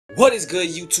What is good,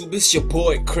 YouTube? It's your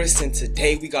boy Chris, and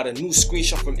today we got a new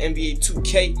screenshot from NBA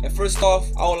 2K. And first off,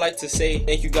 I would like to say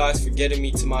thank you guys for getting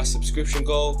me to my subscription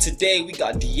goal. Today we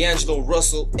got D'Angelo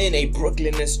Russell in a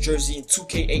Brooklyn Nets jersey in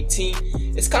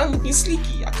 2K18. It's kind of looking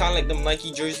sleeky. I kind of like them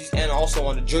Nike jerseys, and also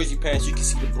on the jersey pants you can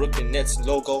see the Brooklyn Nets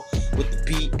logo with the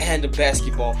B and the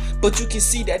basketball. But you can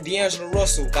see that D'Angelo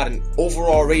Russell got an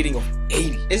overall rating of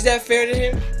 80. Is that fair to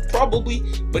him? Probably,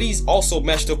 but he's also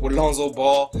matched up with Lonzo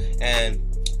Ball and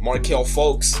Markelle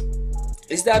Fultz.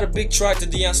 Is that a big try to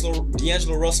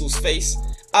D'Angelo Russell's face?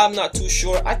 I'm not too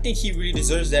sure. I think he really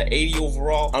deserves that 80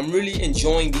 overall. I'm really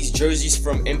enjoying these jerseys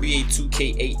from NBA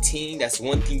 2K18. That's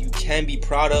one thing you can be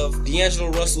proud of. D'Angelo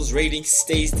Russell's rating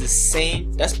stays the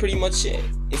same. That's pretty much it.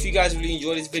 If you guys really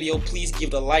enjoyed this video, please give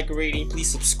it a like rating.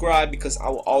 Please subscribe because I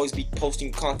will always be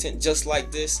posting content just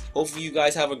like this. Hopefully you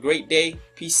guys have a great day.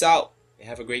 Peace out and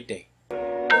have a great day.